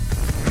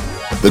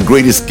The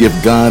greatest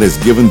gift God has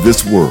given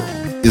this world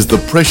is the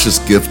precious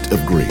gift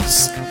of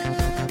grace.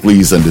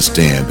 Please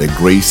understand that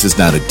grace is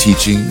not a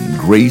teaching.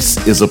 Grace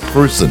is a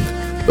person,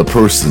 the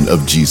person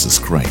of Jesus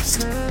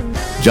Christ.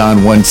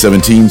 John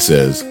 1:17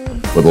 says,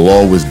 "For the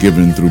law was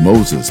given through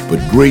Moses,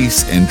 but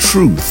grace and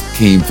truth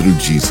came through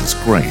Jesus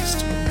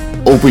Christ."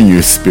 Open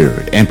your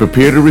spirit and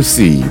prepare to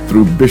receive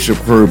through Bishop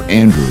Herb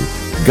Andrew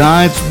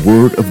God's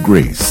word of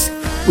grace,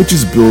 which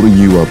is building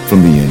you up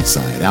from the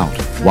inside out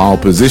while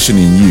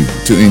positioning you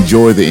to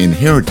enjoy the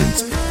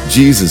inheritance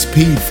Jesus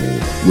paid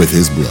for with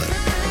his blood.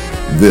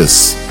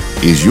 This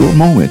is your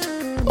moment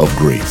of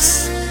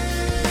grace.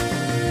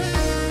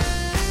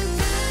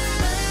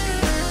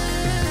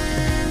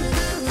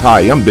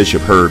 Hi, I'm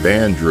Bishop Herb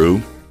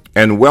Andrew,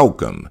 and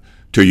welcome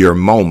to your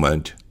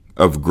moment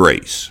of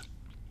grace.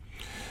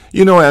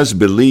 You know, as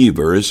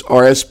believers,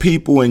 or as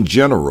people in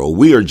general,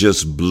 we are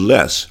just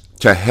blessed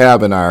to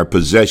have in our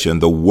possession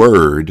the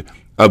Word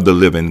of the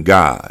living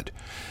God.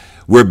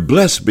 We're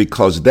blessed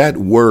because that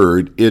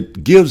Word,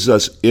 it gives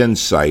us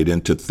insight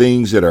into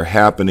things that are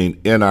happening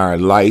in our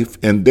life,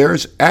 and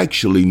there's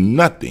actually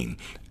nothing,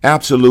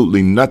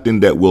 absolutely nothing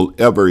that we'll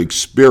ever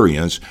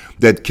experience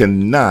that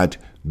cannot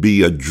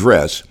be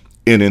addressed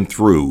in and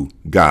through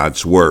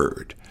God's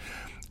Word.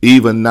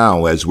 Even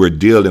now, as we're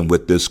dealing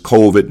with this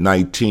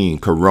COVID-19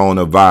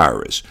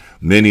 coronavirus,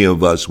 many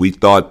of us, we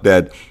thought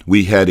that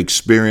we had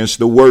experienced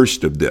the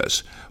worst of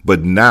this,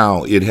 but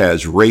now it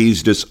has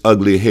raised its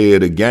ugly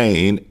head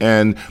again,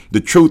 and the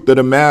truth of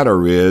the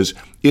matter is,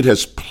 it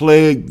has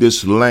plagued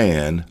this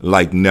land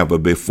like never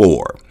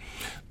before.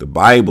 The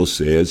Bible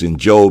says in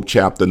Job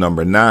chapter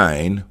number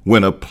 9,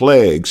 when a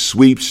plague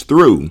sweeps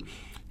through,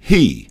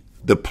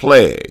 the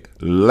plague,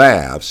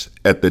 laughs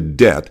at the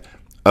death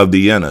of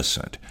the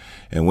innocent.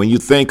 And when you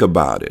think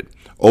about it,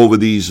 over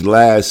these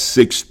last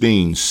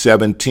 16,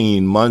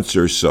 17 months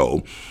or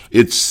so,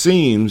 it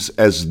seems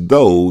as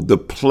though the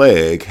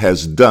plague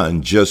has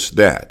done just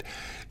that.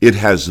 It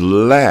has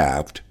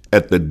laughed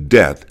at the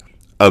death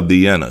of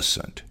the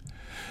innocent.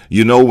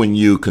 You know, when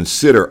you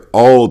consider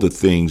all the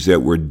things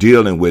that we're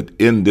dealing with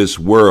in this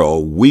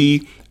world,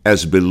 we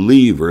as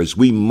believers,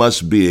 we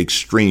must be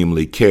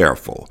extremely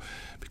careful.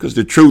 Because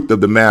the truth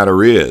of the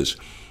matter is,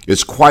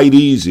 it's quite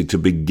easy to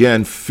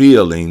begin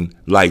feeling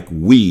like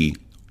we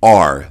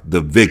are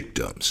the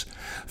victims,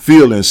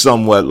 feeling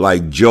somewhat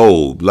like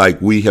Job, like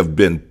we have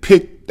been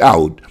picked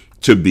out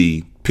to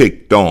be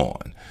picked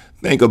on.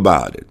 Think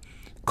about it.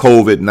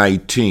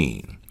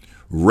 COVID-19,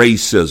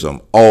 racism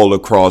all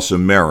across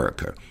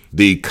America,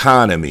 the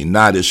economy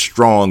not as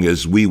strong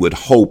as we would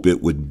hope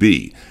it would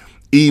be.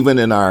 Even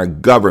in our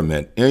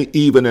government,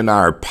 even in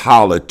our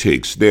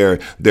politics,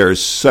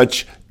 there's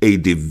such a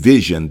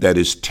division that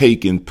is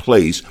taking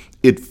place.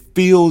 It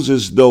feels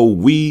as though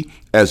we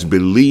as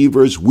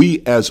believers,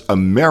 we as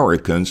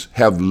Americans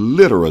have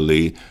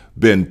literally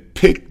been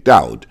picked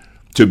out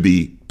to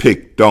be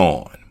picked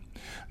on.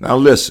 Now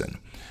listen,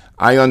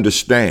 I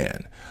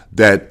understand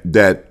that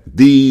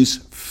these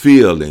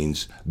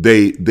feelings,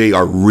 they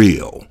are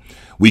real.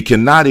 We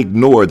cannot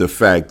ignore the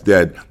fact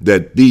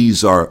that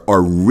these are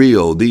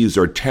real, these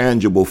are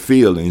tangible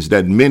feelings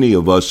that many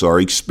of us are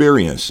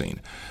experiencing.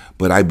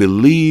 But I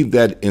believe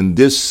that in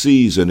this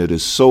season, it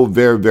is so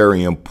very,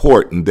 very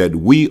important that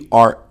we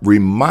are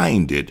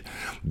reminded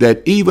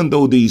that even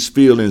though these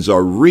feelings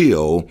are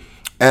real,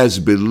 as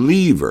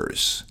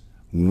believers,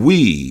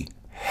 we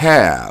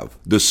have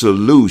the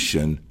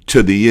solution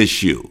to the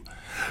issue.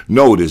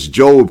 Notice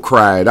Job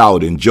cried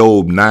out in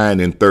Job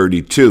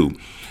 9:32.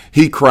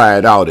 He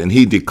cried out and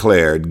he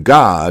declared,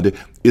 "God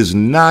is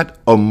not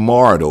a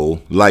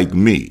mortal like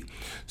me,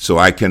 so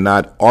I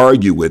cannot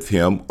argue with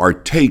him or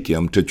take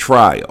him to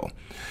trial."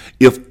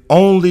 If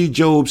only,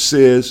 Job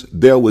says,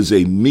 there was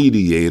a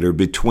mediator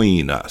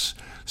between us,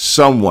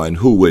 someone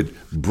who would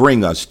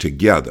bring us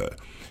together.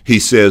 He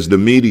says the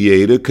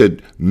mediator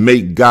could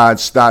make God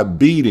stop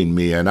beating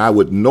me and I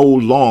would no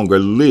longer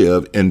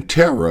live in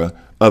terror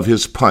of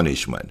his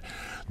punishment.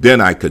 Then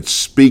I could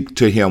speak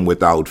to him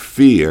without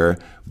fear,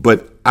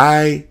 but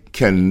I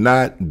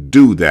cannot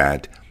do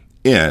that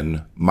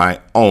in my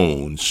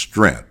own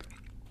strength.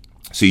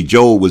 See,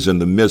 Job was in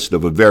the midst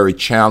of a very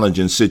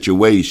challenging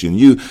situation.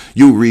 You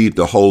read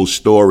the whole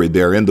story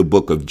there in the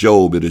book of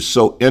Job. It is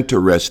so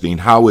interesting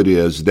how it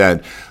is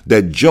that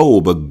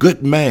Job, a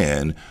good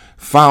man,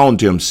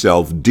 found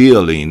himself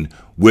dealing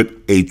with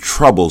a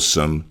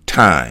troublesome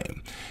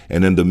time.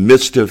 And in the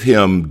midst of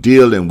him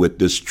dealing with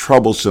this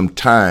troublesome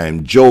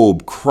time,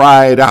 Job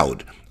cried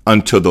out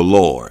unto the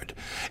Lord.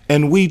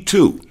 And we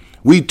too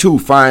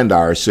find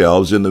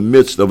ourselves in the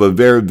midst of a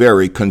very,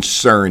 very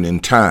concerning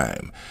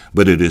time.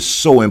 But it is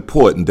so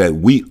important that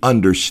we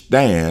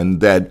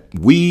understand that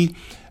we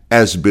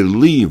as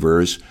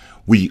believers,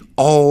 we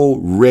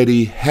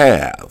already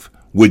have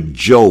what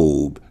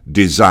Job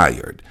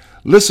desired.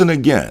 Listen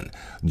again.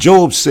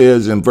 Job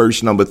says in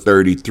verse number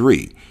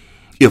 33,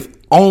 if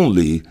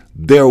only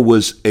there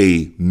was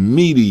a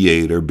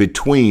mediator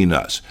between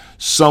us,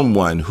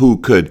 someone who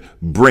could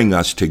bring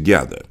us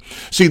together.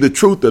 See, the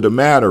truth of the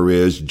matter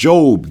is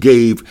Job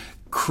gave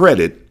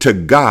credit to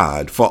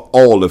God for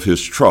all of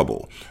his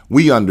trouble.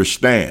 We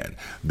understand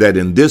that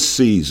in this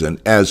season,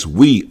 as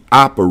we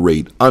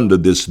operate under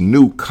this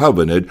new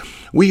covenant,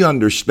 we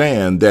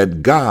understand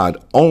that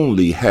God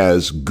only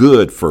has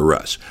good for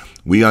us.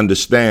 We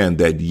understand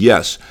that,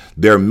 yes,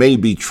 there may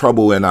be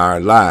trouble in our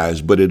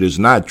lives, but it is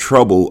not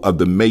trouble of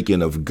the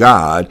making of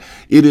God.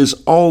 It is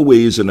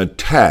always an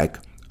attack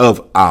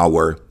of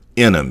our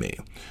enemy.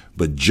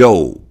 But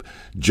Job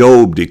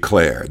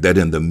declared that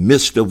in the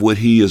midst of what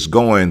he is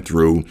going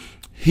through,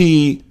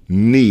 he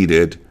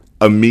needed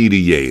a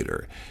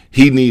mediator.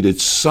 He needed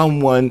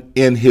someone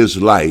in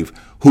his life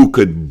who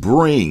could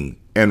bring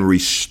and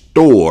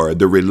restore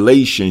the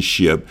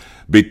relationship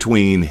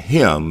between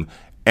him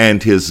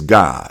and his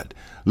God.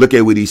 Look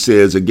at what he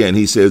says again.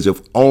 He says, if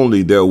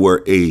only there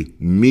were a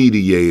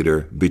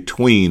mediator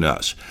between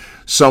us,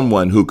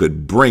 someone who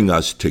could bring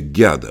us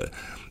together.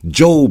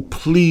 Job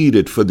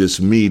pleaded for this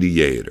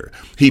mediator.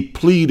 He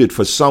pleaded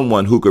for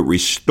someone who could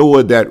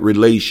restore that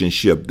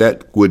relationship,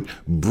 that would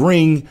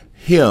bring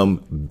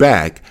him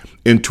back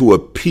into a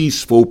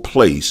peaceful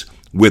place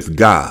with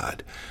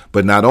God.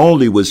 But not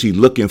only was he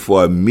looking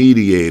for a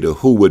mediator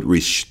who would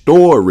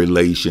restore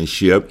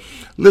relationship,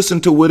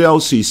 listen to what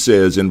else he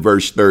says in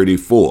verse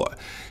 34.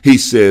 He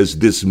says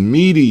this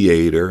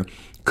mediator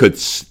could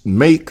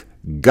make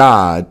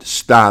God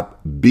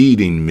stop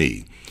beating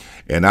me,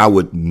 and I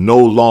would no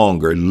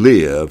longer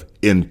live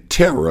in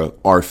terror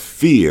or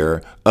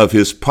fear of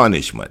his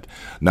punishment.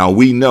 Now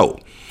we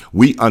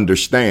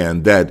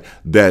understand that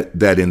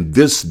in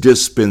this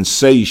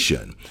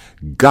dispensation,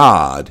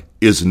 God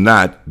is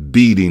not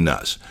beating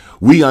us.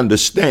 We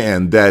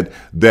understand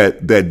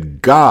that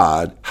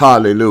God,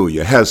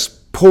 hallelujah, has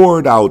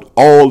poured out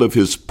all of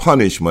his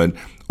punishment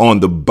on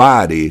the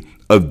body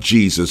of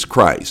Jesus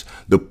Christ,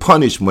 the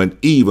punishment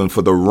even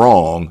for the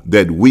wrong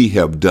that we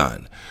have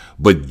done.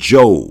 But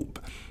Job,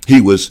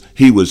 he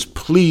was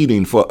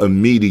pleading for a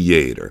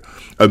mediator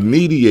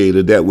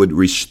that would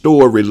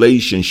restore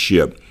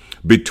relationship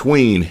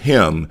between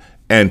him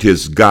and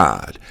his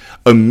God,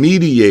 a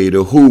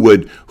mediator who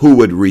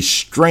would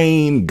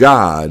restrain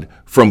God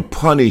from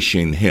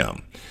punishing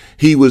him.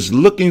 He was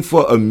looking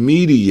for a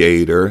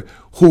mediator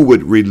who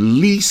would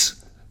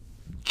release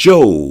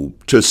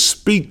Job to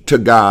speak to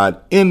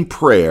God in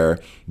prayer,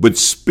 but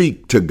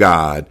speak to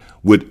God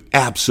with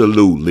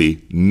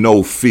absolutely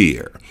no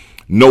fear.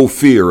 No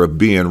fear of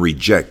being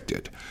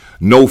rejected,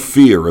 no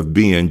fear of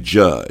being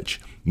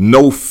judged,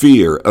 no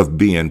fear of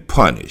being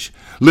punished.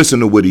 Listen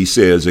to what he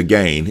says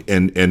again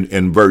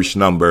in verse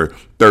number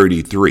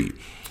 33.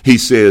 He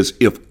says,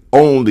 if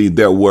only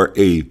there were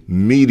a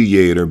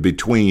mediator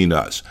between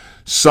us,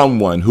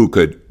 someone who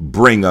could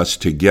bring us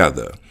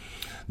together.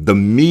 The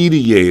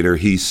mediator,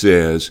 he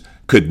says,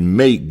 could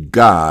make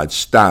God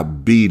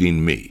stop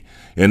beating me.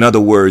 In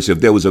other words, if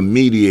there was a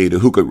mediator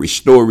who could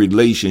restore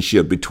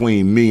relationship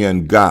between me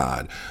and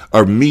God,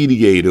 a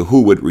mediator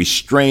who would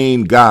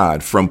restrain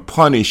God from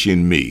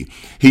punishing me,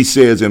 he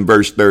says in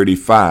verse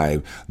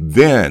 35,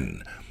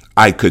 then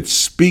I could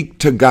speak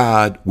to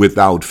God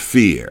without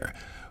fear,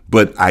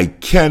 but I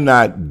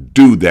cannot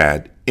do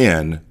that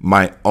in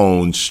my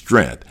own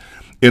strength.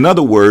 In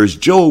other words,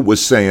 Job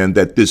was saying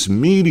that this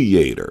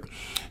mediator,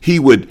 he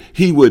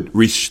would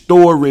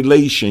restore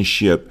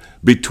relationship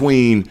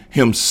between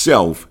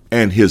himself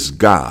and his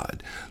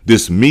God.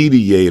 This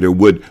mediator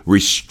would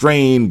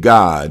restrain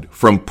God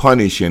from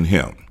punishing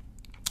him.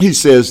 He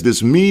says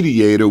this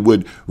mediator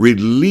would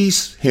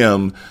release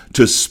him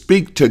to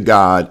speak to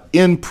God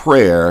in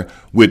prayer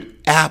with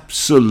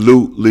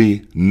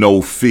absolutely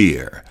no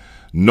fear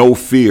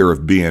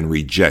of being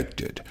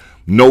rejected,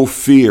 no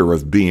fear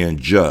of being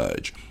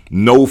judged,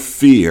 no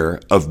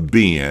fear of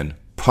being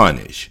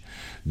punished.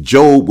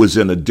 Job was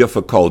in a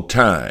difficult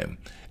time,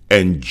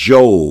 and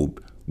Job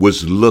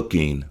was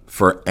looking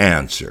for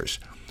answers.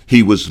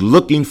 He was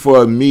looking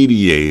for a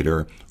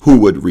mediator who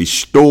would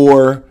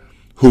restore,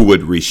 who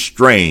would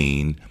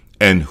restrain,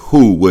 and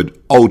who would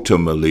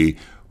ultimately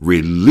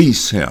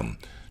release him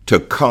to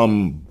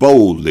come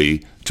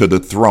boldly to the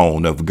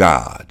throne of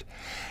God.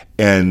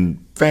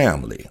 And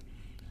family,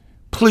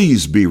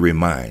 please be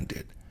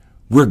reminded,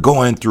 we're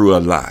going through a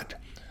lot.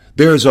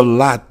 There's a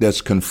lot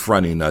that's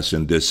confronting us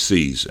in this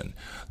season.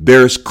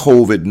 There's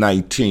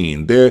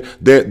COVID-19.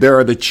 There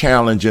are the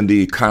challenge in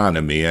the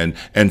economy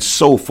and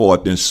so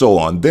forth and so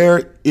on.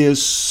 There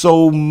is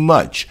so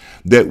much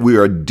that we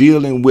are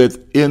dealing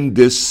with in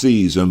this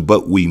season,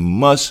 but we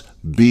must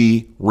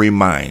be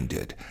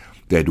reminded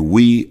that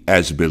we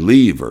as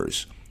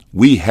believers,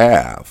 we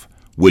have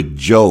what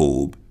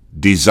Job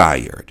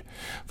desired.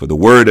 For the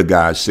word of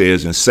God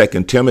says in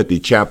 2 Timothy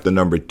chapter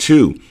number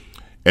 2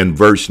 and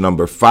verse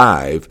number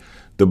 5,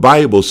 the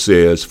Bible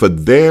says, for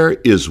there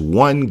is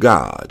one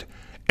God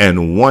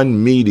and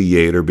one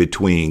mediator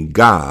between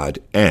God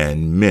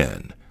and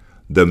men,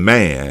 the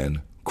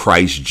man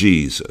Christ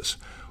Jesus,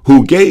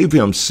 who gave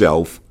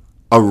himself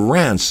a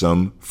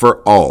ransom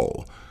for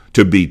all,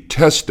 to be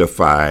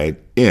testified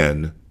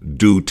in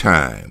due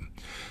time.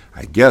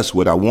 I guess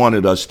what I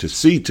wanted us to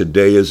see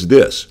today is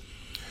this.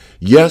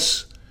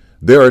 Yes,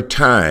 There are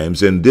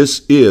times, and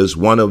this is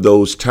one of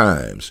those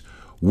times,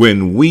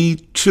 when we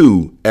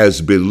too,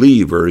 as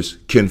believers,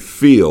 can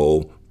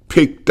feel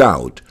picked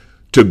out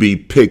to be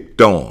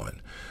picked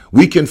on.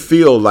 We can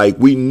feel like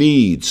we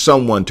need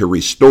someone to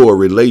restore a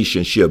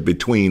relationship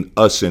between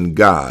us and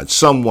God,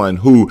 someone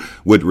who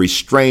would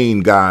restrain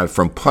God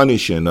from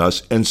punishing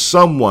us, and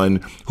someone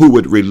who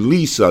would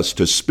release us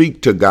to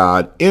speak to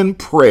God in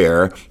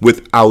prayer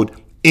without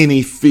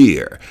any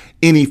fear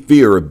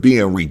of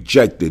being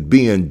rejected,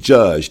 being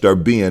judged, or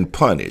being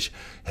punished.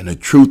 And the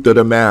truth of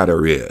the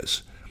matter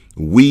is,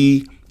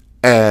 we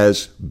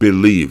as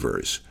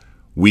believers,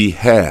 we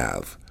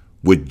have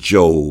what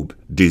Job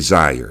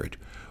desired.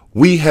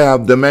 We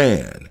have the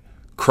man,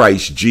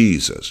 Christ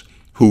Jesus,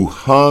 who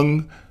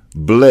hung,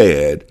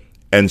 bled,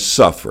 and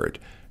suffered.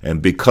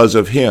 And because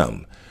of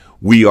him,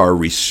 we are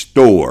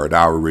restored.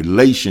 Our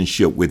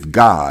relationship with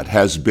God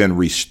has been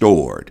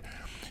restored.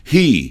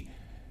 He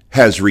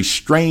has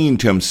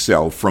restrained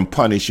himself from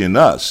punishing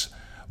us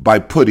by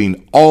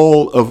putting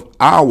all of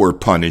our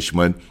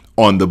punishment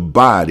on the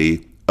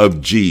body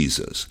of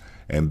Jesus.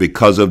 And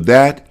because of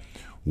that,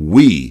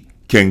 we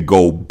can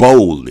go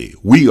boldly.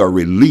 We are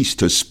released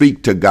to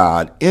speak to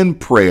God in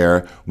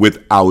prayer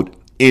without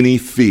any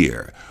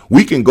fear.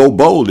 We can go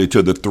boldly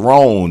to the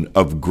throne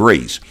of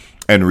grace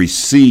and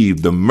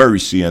receive the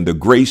mercy and the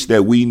grace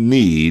that we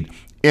need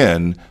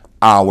in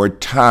our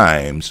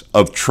times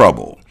of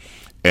trouble.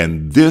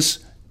 And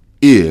this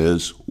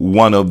is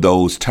one of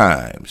those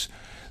times.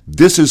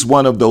 This is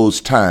one of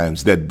those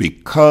times that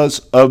because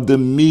of the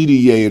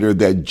mediator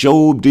that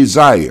Job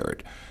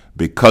desired,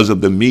 because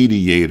of the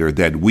mediator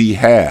that we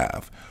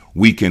have,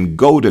 we can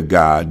go to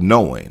God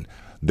knowing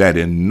that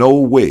in no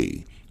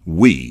way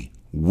we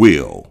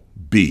will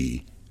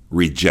be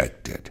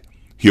rejected.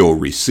 He'll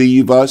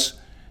receive us,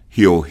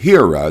 he'll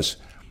hear us,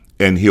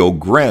 and he'll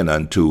grant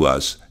unto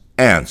us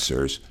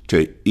answers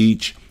to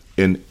each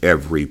and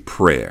every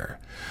prayer.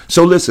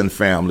 So listen,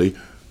 family,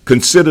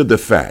 consider the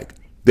fact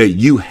that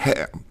you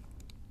have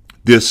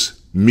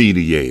this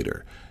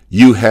mediator.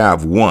 You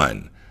have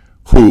one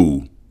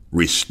who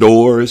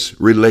restores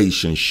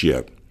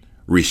relationship,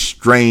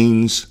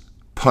 restrains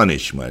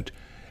punishment,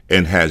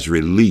 and has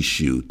released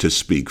you to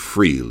speak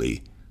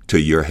freely to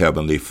your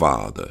Heavenly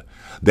Father.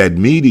 That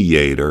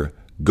mediator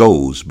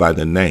goes by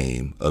the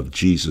name of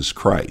Jesus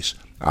Christ,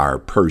 our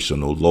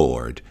personal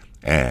Lord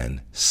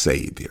and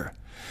Savior.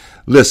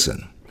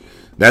 Listen,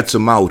 that's a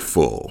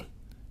mouthful.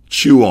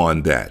 Chew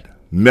on that.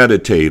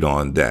 Meditate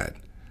on that.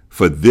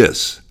 For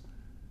this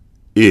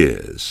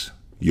is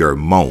your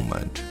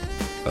moment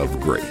of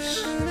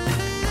grace.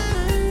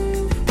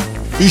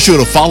 Be sure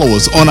to follow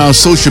us on our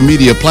social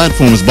media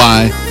platforms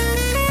by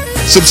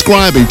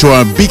subscribing to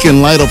our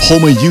Beacon Light of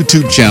Homer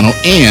YouTube channel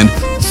and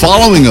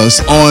following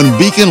us on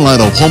Beacon Light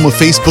of Homer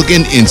Facebook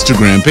and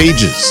Instagram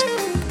pages.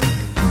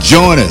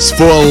 Join us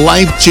for a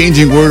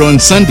life-changing word on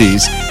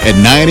Sundays at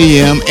 9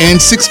 a.m.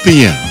 and 6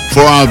 p.m.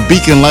 for our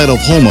Beacon Light of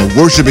Homer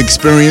worship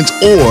experience,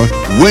 or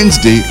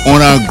Wednesday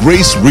on our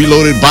Grace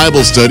Reloaded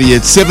Bible study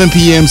at 7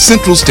 p.m.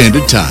 Central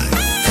Standard Time.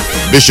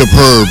 Bishop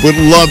Herb would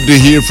love to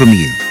hear from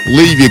you.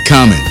 Leave your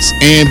comments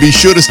and be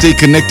sure to stay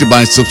connected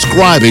by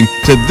subscribing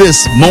to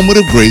this Moment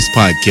of Grace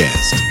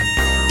podcast.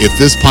 If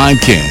this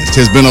podcast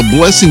has been a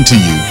blessing to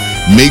you,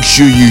 make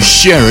sure you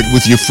share it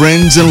with your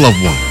friends and loved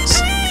ones.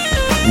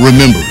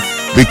 Remember,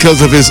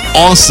 because of his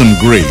awesome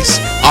grace,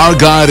 our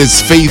God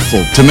is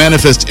faithful to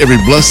manifest every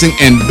blessing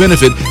and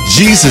benefit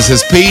Jesus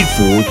has paid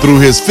for through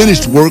his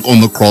finished work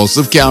on the cross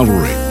of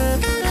Calvary.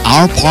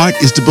 Our part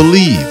is to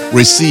believe,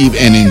 receive,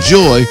 and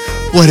enjoy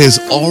what has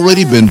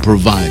already been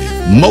provided,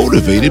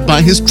 motivated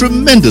by his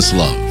tremendous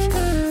love.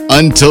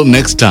 Until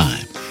next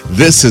time,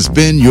 this has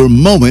been your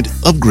Moment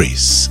of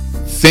Grace.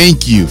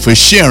 Thank you for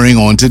sharing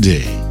on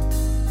today.